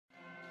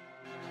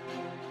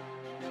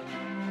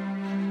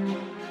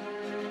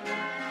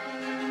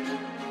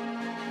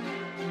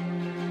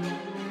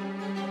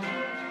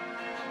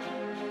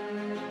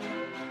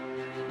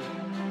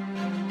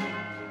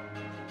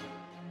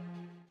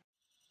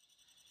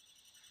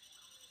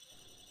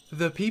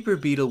The peeper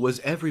beetle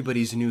was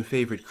everybody's new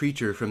favorite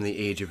creature from the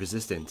Age of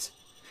Resistance.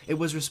 It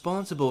was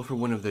responsible for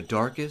one of the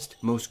darkest,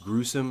 most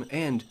gruesome,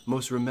 and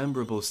most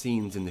rememberable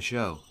scenes in the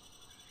show.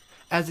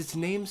 As its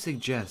name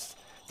suggests,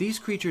 these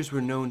creatures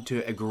were known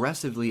to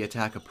aggressively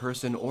attack a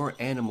person or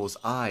animal's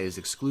eyes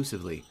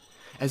exclusively,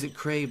 as it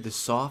craved the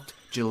soft,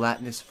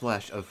 gelatinous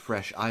flesh of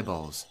fresh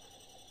eyeballs.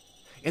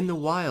 In the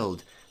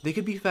wild, they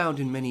could be found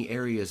in many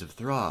areas of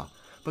Thra,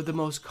 but the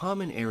most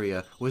common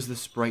area was the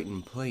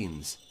Sprighton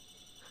Plains.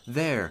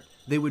 There,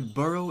 they would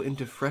burrow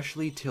into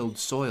freshly tilled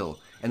soil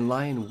and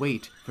lie in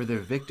wait for their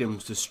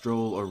victims to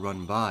stroll or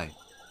run by.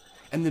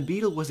 And the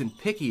beetle wasn't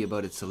picky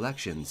about its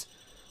selections.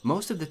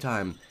 Most of the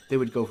time, they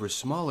would go for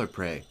smaller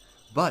prey,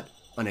 but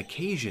on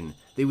occasion,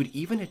 they would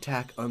even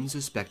attack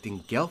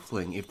unsuspecting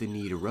gelfling if the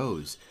need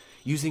arose,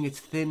 using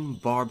its thin,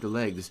 barbed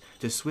legs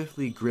to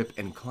swiftly grip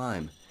and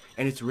climb,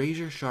 and its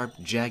razor-sharp,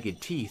 jagged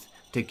teeth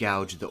to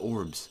gouge the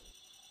orbs.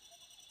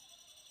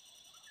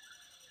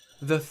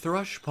 The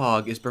thrush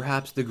pog is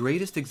perhaps the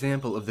greatest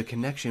example of the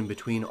connection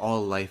between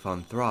all life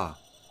on Thra.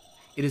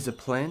 It is a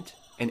plant,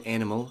 an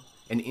animal,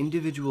 an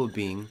individual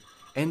being,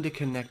 and a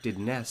connected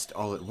nest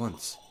all at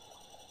once.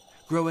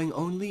 Growing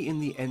only in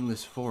the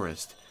endless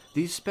forest,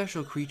 these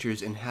special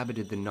creatures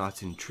inhabited the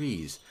knots in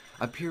trees,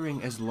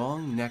 appearing as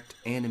long-necked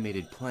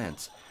animated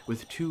plants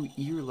with two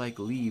ear-like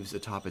leaves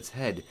atop its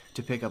head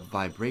to pick up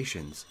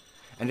vibrations,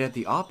 and at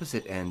the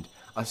opposite end,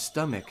 a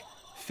stomach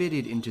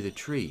fitted into the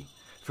tree,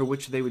 for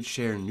which they would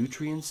share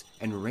nutrients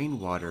and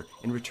rainwater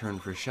in return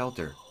for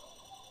shelter.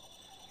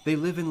 They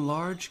live in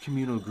large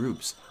communal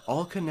groups,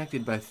 all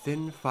connected by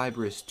thin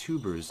fibrous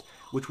tubers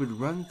which would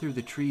run through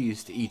the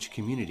trees to each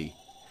community,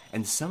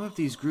 and some of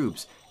these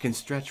groups can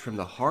stretch from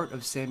the heart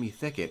of Sammy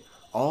Thicket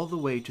all the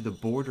way to the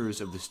borders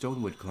of the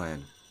Stonewood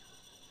clan.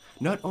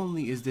 Not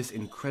only is this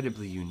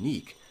incredibly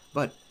unique,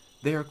 but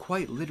they are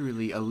quite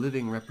literally a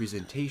living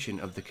representation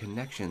of the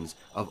connections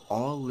of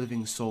all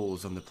living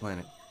souls on the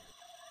planet.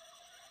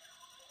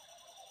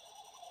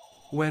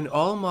 When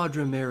all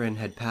Maudra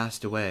had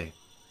passed away,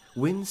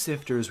 wind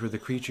sifters were the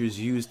creatures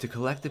used to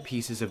collect the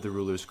pieces of the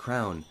ruler's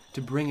crown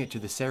to bring it to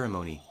the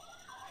ceremony.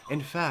 In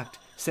fact,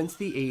 since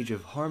the Age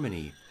of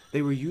Harmony,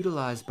 they were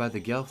utilized by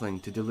the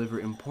Gelfling to deliver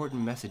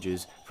important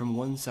messages from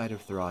one side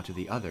of Thra to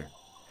the other,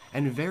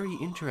 and very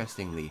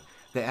interestingly,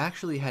 they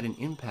actually had an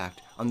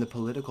impact on the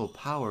political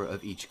power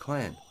of each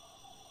clan.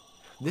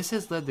 This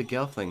has led the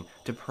Gelfling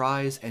to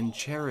prize and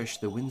cherish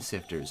the wind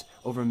sifters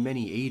over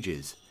many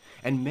ages,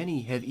 and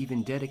many have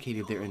even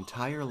dedicated their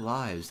entire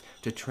lives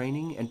to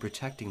training and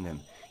protecting them,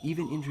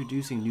 even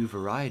introducing new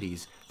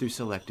varieties through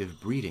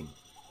selective breeding.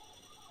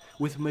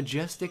 With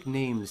majestic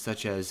names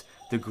such as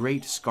the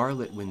Great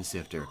Scarlet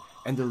Windsifter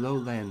and the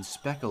Lowland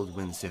Speckled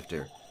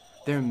Windsifter,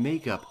 their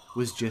makeup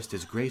was just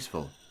as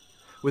graceful.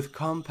 With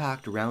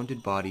compact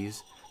rounded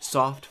bodies,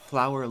 soft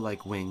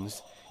flower-like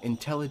wings,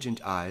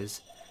 intelligent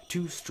eyes,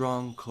 two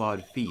strong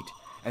clawed feet,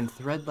 and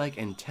thread-like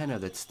antennae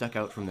that stuck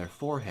out from their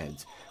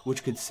foreheads,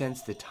 which could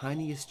sense the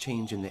tiniest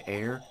change in the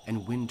air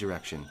and wind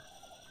direction.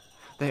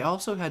 They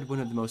also had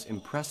one of the most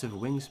impressive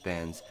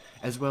wingspans,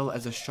 as well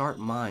as a sharp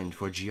mind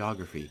for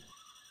geography.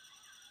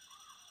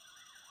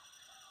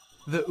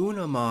 The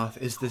Una moth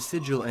is the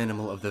sigil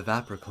animal of the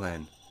Vapor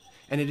clan,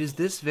 and it is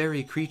this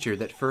very creature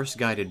that first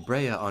guided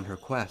Brea on her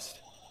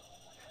quest.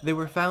 They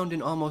were found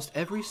in almost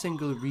every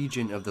single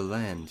region of the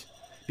land,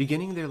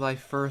 beginning their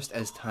life first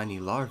as tiny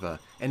larvae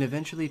and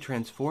eventually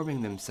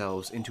transforming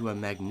themselves into a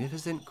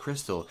magnificent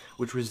crystal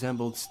which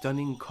resembled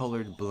stunning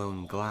colored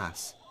blown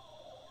glass.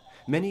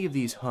 Many of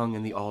these hung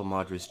in the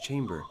All-Madra's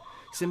chamber,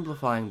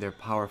 simplifying their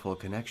powerful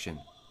connection.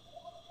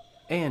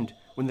 And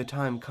when the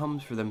time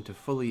comes for them to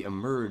fully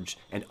emerge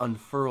and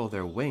unfurl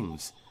their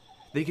wings,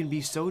 they can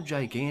be so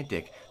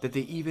gigantic that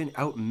they even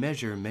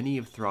outmeasure many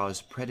of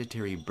Thra's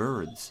predatory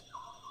birds.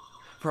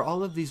 For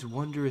all of these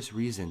wondrous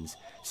reasons,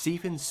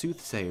 Siphon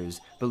soothsayers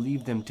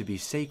believe them to be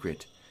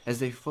sacred, as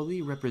they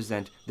fully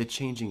represent the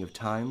changing of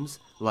times,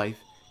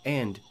 life,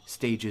 and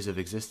stages of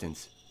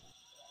existence.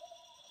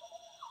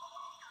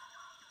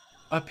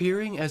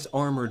 Appearing as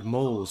armored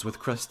moles with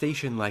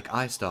crustacean-like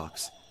eye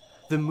stalks,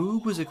 the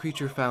Moog was a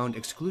creature found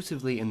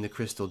exclusively in the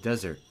Crystal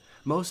Desert,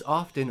 most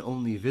often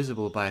only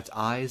visible by its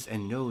eyes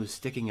and nose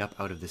sticking up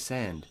out of the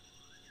sand.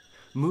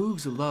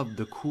 Moogs loved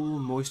the cool,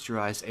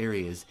 moisturized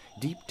areas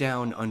deep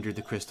down under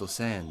the crystal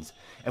sands,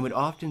 and would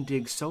often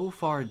dig so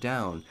far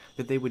down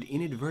that they would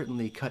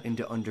inadvertently cut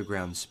into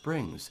underground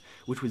springs,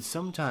 which would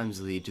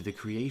sometimes lead to the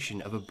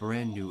creation of a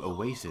brand new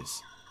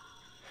oasis.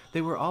 They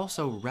were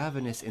also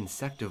ravenous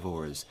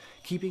insectivores,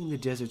 keeping the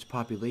desert's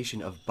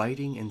population of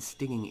biting and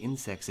stinging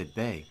insects at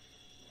bay.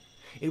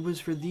 It was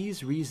for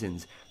these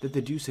reasons that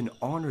the Deucin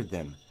honored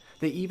them.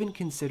 They even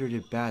considered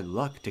it bad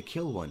luck to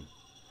kill one.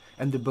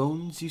 And the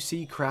bones you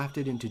see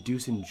crafted into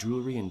Deucin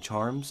jewelry and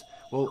charms,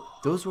 well,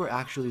 those were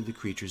actually the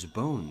creature's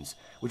bones,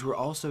 which were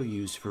also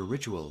used for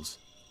rituals.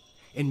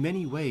 In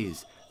many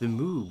ways, the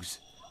Moogs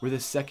were the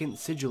second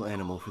sigil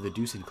animal for the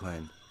Deucin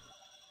clan.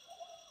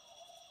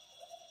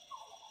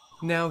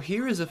 Now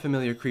here is a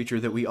familiar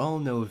creature that we all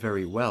know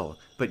very well,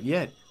 but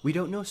yet we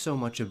don't know so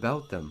much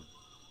about them.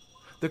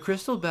 The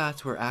crystal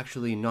bats were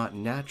actually not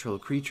natural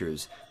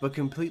creatures, but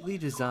completely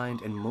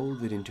designed and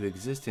molded into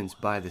existence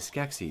by the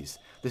Skeksis,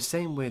 the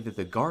same way that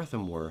the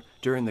Garthim were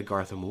during the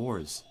Garthim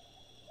Wars.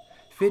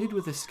 Fitted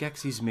with a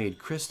Skeksis-made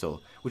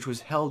crystal, which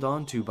was held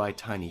onto by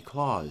tiny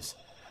claws,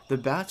 the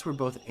bats were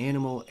both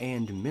animal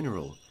and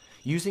mineral,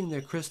 using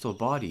their crystal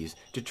bodies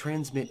to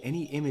transmit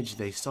any image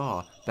they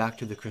saw back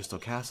to the crystal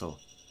castle.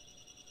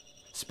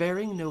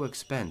 Sparing no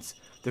expense,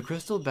 the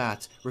crystal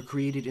bats were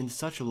created in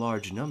such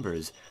large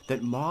numbers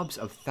that mobs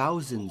of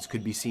thousands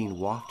could be seen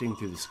wafting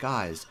through the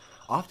skies,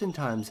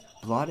 oftentimes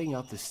blotting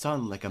out the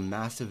sun like a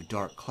massive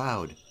dark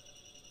cloud.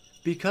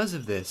 Because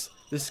of this,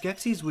 the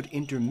Skeksis would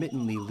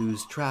intermittently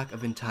lose track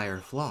of entire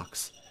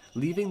flocks,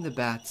 leaving the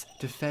bats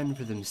to fend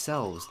for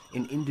themselves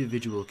in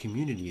individual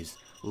communities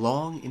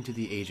long into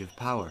the Age of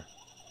Power.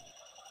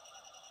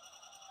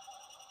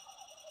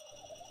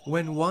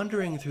 When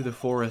wandering through the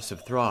forests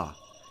of Thra,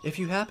 if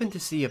you happen to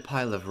see a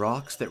pile of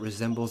rocks that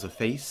resembles a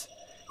face,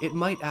 it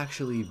might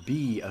actually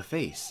be a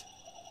face.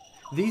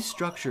 These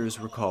structures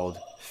were called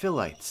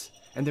phyllites,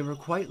 and they were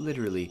quite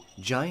literally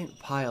giant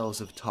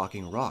piles of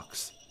talking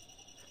rocks.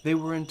 They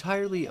were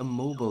entirely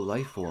immobile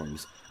life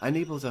forms,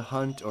 unable to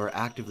hunt or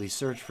actively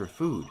search for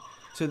food,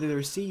 so they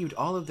received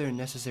all of their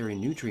necessary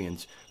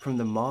nutrients from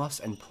the moss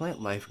and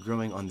plant life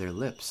growing on their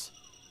lips.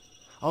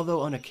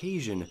 Although on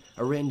occasion,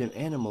 a random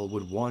animal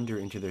would wander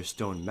into their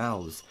stone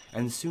mouths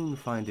and soon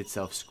find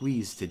itself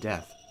squeezed to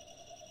death.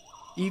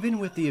 Even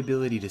with the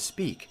ability to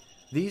speak,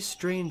 these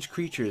strange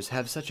creatures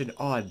have such an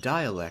odd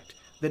dialect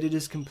that it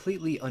is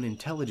completely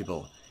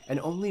unintelligible, and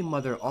only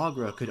Mother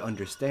Aughra could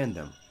understand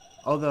them,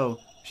 although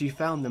she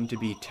found them to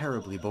be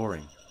terribly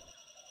boring.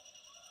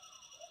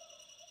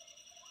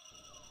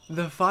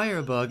 The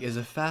firebug is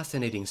a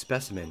fascinating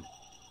specimen.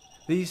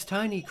 These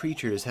tiny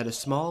creatures had a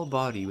small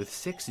body with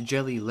 6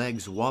 jelly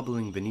legs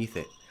wobbling beneath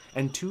it,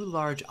 and 2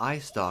 large eye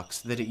stalks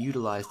that it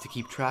utilized to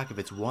keep track of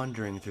its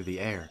wandering through the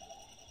air.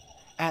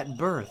 At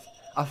birth,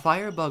 a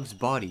firebug's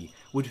body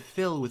would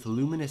fill with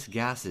luminous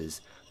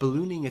gases,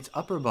 ballooning its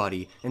upper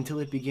body until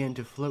it began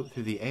to float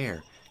through the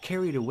air,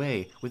 carried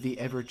away with the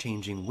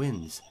ever-changing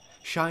winds,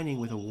 shining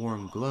with a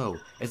warm glow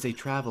as they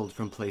traveled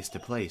from place to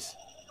place.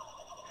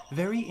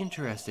 Very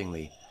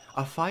interestingly,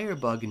 a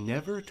firebug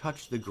never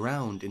touched the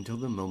ground until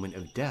the moment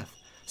of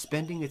death,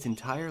 spending its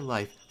entire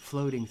life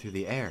floating through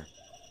the air.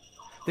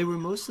 They were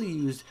mostly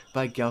used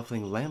by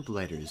Gelfling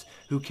lamplighters,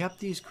 who kept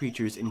these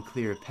creatures in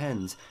clear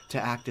pens to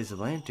act as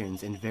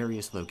lanterns in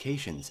various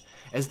locations,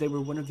 as they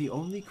were one of the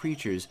only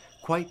creatures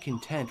quite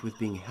content with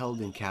being held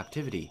in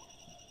captivity,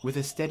 with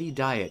a steady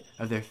diet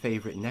of their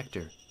favorite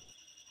nectar.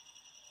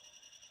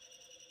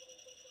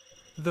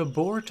 The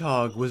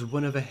Bortog was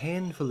one of a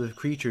handful of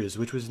creatures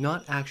which was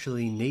not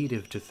actually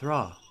native to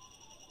Thra.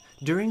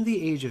 During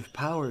the Age of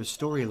Power's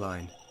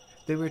storyline,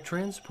 they were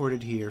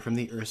transported here from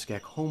the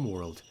Urskek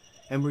homeworld,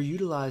 and were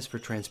utilized for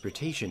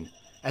transportation,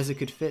 as it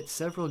could fit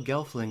several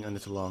Gelfling on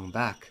its long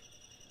back.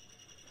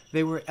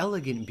 They were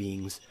elegant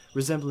beings,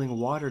 resembling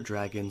water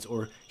dragons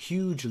or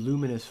huge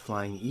luminous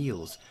flying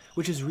eels,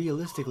 which is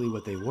realistically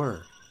what they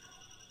were.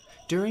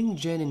 During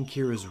Jen and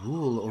Kira's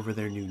rule over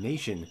their new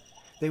nation,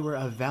 they were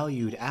a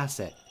valued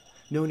asset,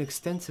 known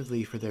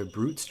extensively for their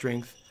brute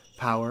strength,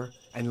 power,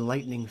 and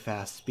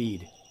lightning-fast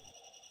speed.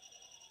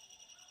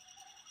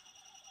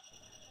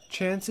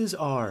 Chances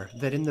are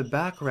that in the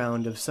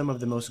background of some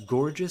of the most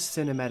gorgeous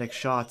cinematic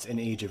shots in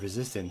Age of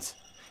Resistance,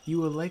 you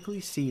will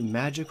likely see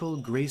magical,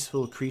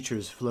 graceful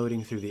creatures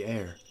floating through the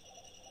air.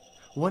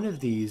 One of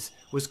these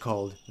was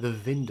called the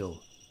Vindel.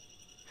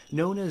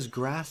 Known as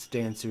grass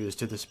dancers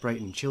to the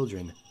Sprighten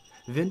children,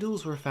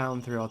 Vindels were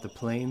found throughout the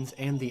plains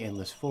and the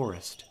endless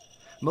forest,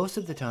 most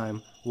of the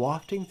time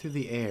wafting through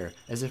the air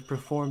as if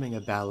performing a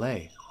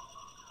ballet.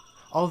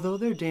 Although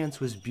their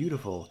dance was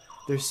beautiful,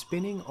 their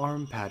spinning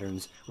arm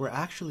patterns were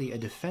actually a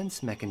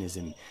defense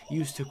mechanism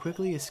used to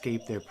quickly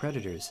escape their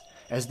predators,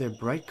 as their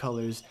bright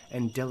colors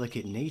and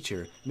delicate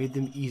nature made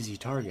them easy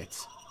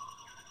targets.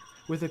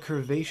 With a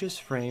curvaceous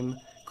frame,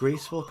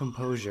 graceful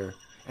composure,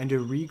 and a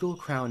regal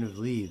crown of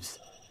leaves,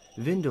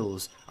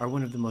 Vindels are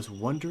one of the most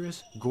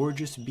wondrous,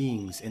 gorgeous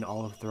beings in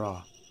all of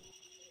Thra.